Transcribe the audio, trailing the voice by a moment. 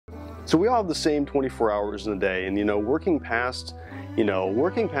So we all have the same 24 hours in a day, and working past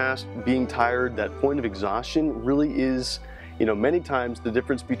being tired, that point of exhaustion really is, many times the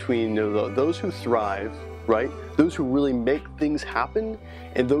difference between those who thrive, right? Those who really make things happen,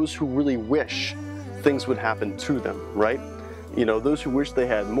 and those who really wish things would happen to them, right? Those who wish they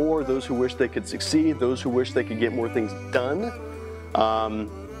had more, those who wish they could succeed, those who wish they could get more things done.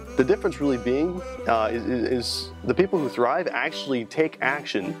 The difference really being is the people who thrive actually take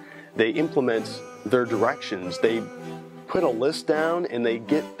action. They implement their directions. They put a list down and they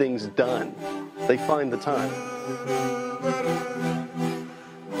get things done. They find the time.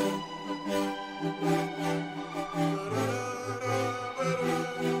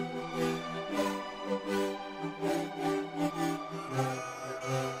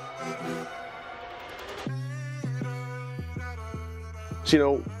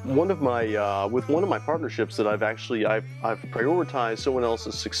 So, with one of my partnerships that I've prioritized someone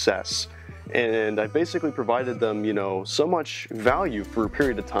else's success, and I basically provided them, so much value for a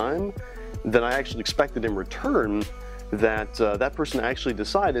period of time that I actually expected in return that that person actually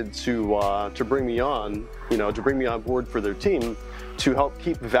decided to bring me on, to bring me on board for their team to help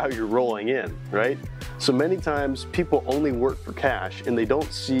keep value rolling in, right? So many times people only work for cash, and it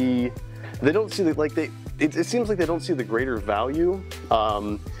seems like they don't see the greater value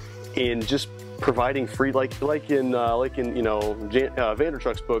in just providing free, like in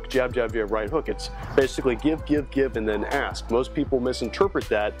Vanderkam book, Jab, Jab, Jab, Right Hook. It's basically give, give, give, and then ask. Most people misinterpret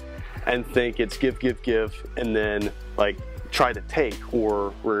that and think it's give, give, give, and then try to take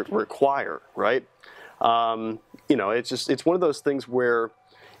or require, right? It's one of those things where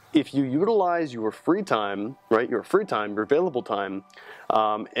if you utilize your free time, right, your available time,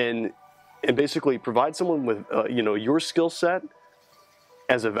 and basically provide someone with your skill set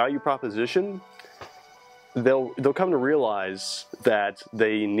as a value proposition, they'll come to realize that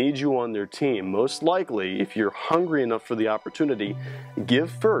they need you on their team. Most likely, if you're hungry enough for the opportunity,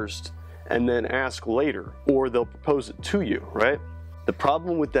 give first and then ask later, or they'll propose it to you, right? The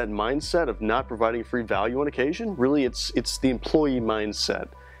problem with that mindset of not providing free value on occasion, really it's the employee mindset,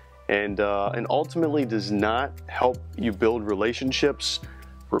 and ultimately does not help you build relationships,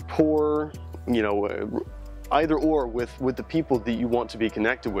 rapport, either or with the people that you want to be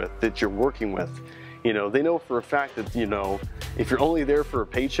connected with, that you're working with. They know for a fact that, if you're only there for a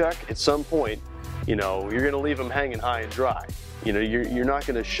paycheck, at some point, you're going to leave them hanging high and dry. You're not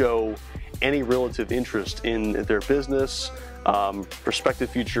going to show any relative interest in their business,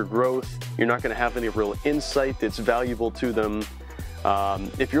 prospective future growth. You're not going to have any real insight that's valuable to them.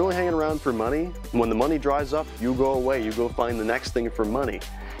 If you're only hanging around for money, when the money dries up, you go away, you go find the next thing for money.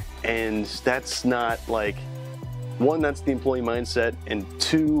 And that's not one, that's the employee mindset, and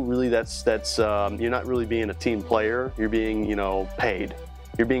two, really that's you're not really being a team player. You're being, paid.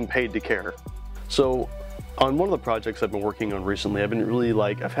 You're being paid to care. So on one of the projects I've been working on recently, I've been really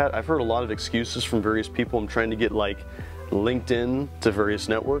I've heard a lot of excuses from various people. I'm trying to get linked in to various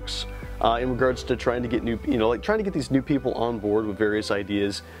networks in regards to trying to get trying to get these new people on board with various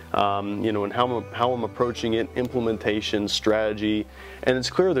ideas, and how I'm approaching it, implementation, strategy, and it's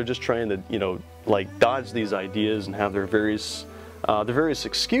clear they're just trying to, dodge these ideas and have their various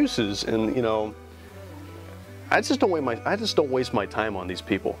excuses, and I just don't waste my time on these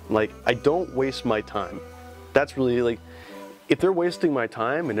people. I don't waste my time. That's really if they're wasting my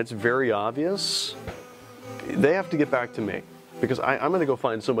time and it's very obvious, they have to get back to me, because I'm going to go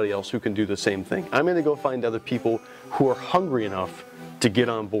find somebody else who can do the same thing. I'm going to go find other people who are hungry enough to get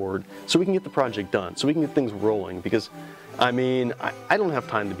on board so we can get the project done, so we can get things rolling, because I don't have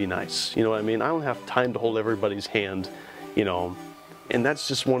time to be nice. I don't have time to hold everybody's hand, and that's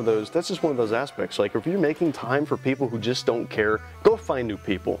just one of those aspects. If you're making time for people who just don't care, go find new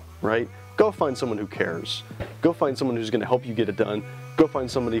people, right? Go find someone who cares. Go find someone who's going to help you get it done. Go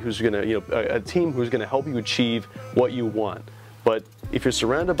find somebody who's going to, a team who's going to help you achieve what you want. But if you're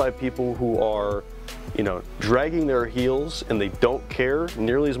surrounded by people who are, dragging their heels and they don't care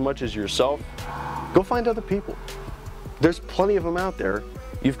nearly as much as yourself, go find other people. There's plenty of them out there.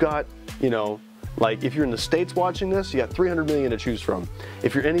 You've got, if you're in the States watching this, you got 300 million to choose from.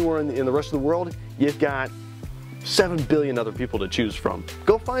 If you're anywhere in the rest of the world, you've got 7 billion other people to choose from.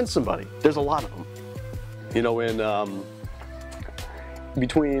 Go find somebody. There's a lot of them. In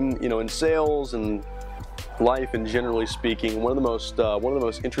sales and life, and generally speaking, one of the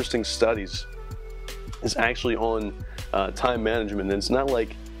most interesting studies is actually on time management. And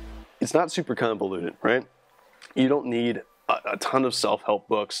it's not super convoluted, right? You don't need a ton of self-help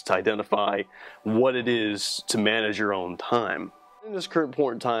books to identify what it is to manage your own time. In this current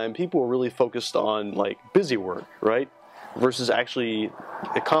point in time, people are really focused on busy work, right? versus actually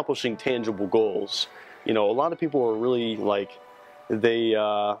accomplishing tangible goals. You know, a lot of people are really like, they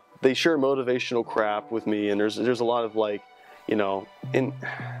share motivational crap with me, and there's a lot of like, you know,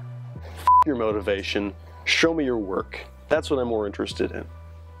 your motivation, show me your work. That's what I'm more interested in,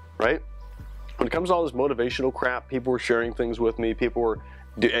 right? When it comes to all this motivational crap, people are sharing things with me, people are,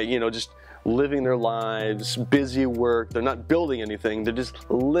 you know, just living their lives, busy at work, they're not building anything, they're just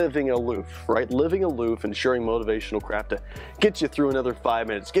living aloof, right? Living aloof and sharing motivational crap to get you through another 5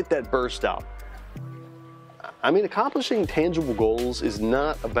 minutes, get that burst out. I mean, accomplishing tangible goals is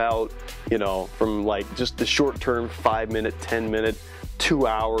not about, you know, from like just the short-term 5-minute, 10-minute, 2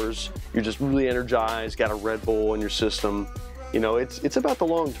 hours, you're just really energized, got a Red Bull in your system. You know, it's about the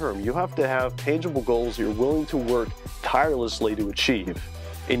long term. You have to have tangible goals you're willing to work tirelessly to achieve.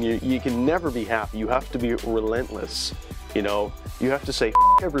 And you can never be happy. You have to be relentless. You know, you have to say,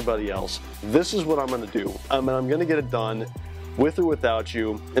 F everybody else. This is what I'm gonna do. I'm gonna get it done with or without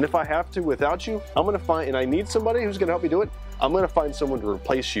you. And if I have to without you, I'm gonna find, and I need somebody who's gonna help me do it, I'm gonna find someone to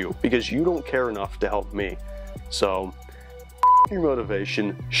replace you because you don't care enough to help me. So, F your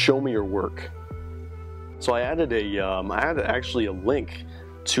motivation, show me your work. So I added actually a link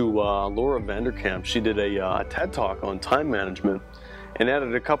to Laura Vanderkam. She did a TED Talk on time management, and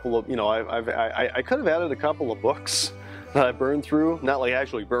added a couple of, you know, I could have added a couple of books that I burned through, not like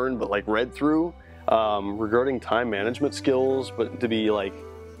actually burned, but like read through, regarding time management skills. But to be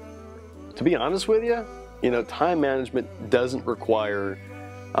honest with you, you know, time management doesn't require,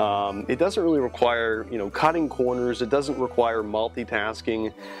 it doesn't really require, you know, cutting corners. It doesn't require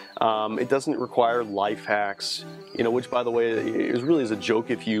multitasking. It doesn't require life hacks, you know, which, by the way, is really is a joke.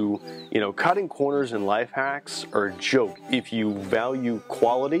 If you know, cutting corners and life hacks are a joke if you value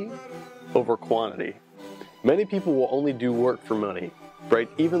quality over quantity. Many people will only do work for money, right?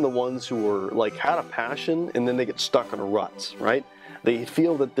 Even the ones who are like had a passion and then they get stuck in a rut, right? They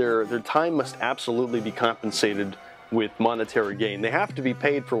feel that their time must absolutely be compensated with monetary gain. They have to be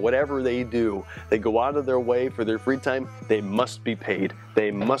paid for whatever they do. They go out of their way for their free time. They must be paid.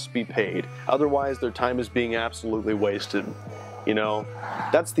 They must be paid. Otherwise, their time is being absolutely wasted. You know,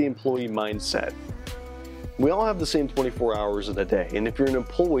 that's the employee mindset. We all have the same 24 hours in a day. And if you're an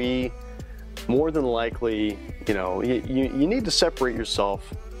employee, more than likely, you know, you need to separate yourself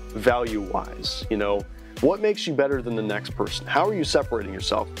value-wise. You know, what makes you better than the next person? How are you separating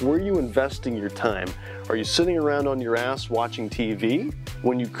yourself? Where are you investing your time? Are you sitting around on your ass watching TV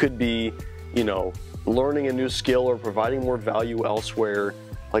when you could be, you know, learning a new skill or providing more value elsewhere?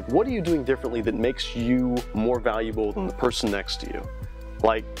 Like, what are you doing differently that makes you more valuable than the person next to you?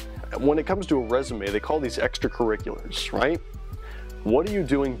 Like, when it comes to a resume, they call these extracurriculars, right? What are you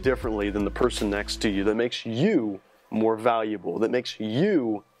doing differently than the person next to you that makes you more valuable, that makes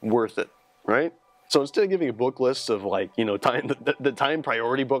you worth it, right? So instead of giving a book list of, like, you know, the time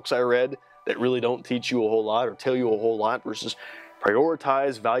priority books I read that really don't teach you a whole lot or tell you a whole lot versus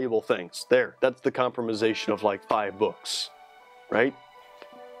prioritize valuable things. There, that's the compromisation of like 5 books, right?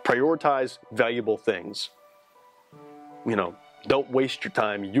 Prioritize valuable things. You know, don't waste your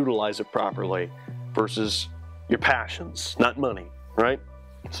time, utilize it properly versus your passions, not money, right?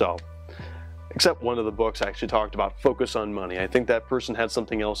 So, except one of the books actually talked about focus on money. I think that person had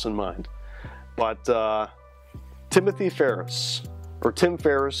something else in mind. But Tim Ferriss,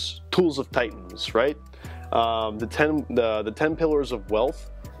 Tools of Titans, right? The 10 Pillars of Wealth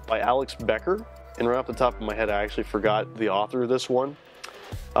by Alex Becker. And right off the top of my head, I actually forgot the author of this one.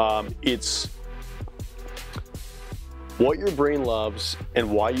 It's what your brain loves and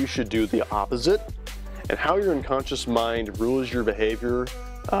why you should do the opposite, and how your unconscious mind rules your behavior.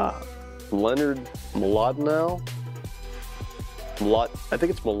 Leonard Mlodinow. I think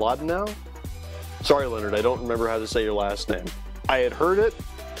it's Mlodinow. Sorry, Leonard, I don't remember how to say your last name. I had heard it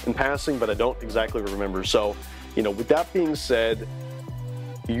in passing, but I don't exactly remember. So, you know, with that being said,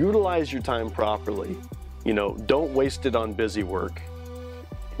 utilize your time properly. You know, don't waste it on busy work.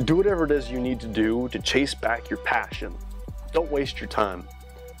 Do whatever it is you need to do to chase back your passion. Don't waste your time.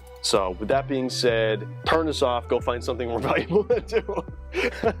 So, with that being said, turn this off, go find something more valuable to do.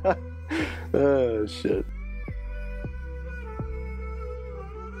 Oh, shit.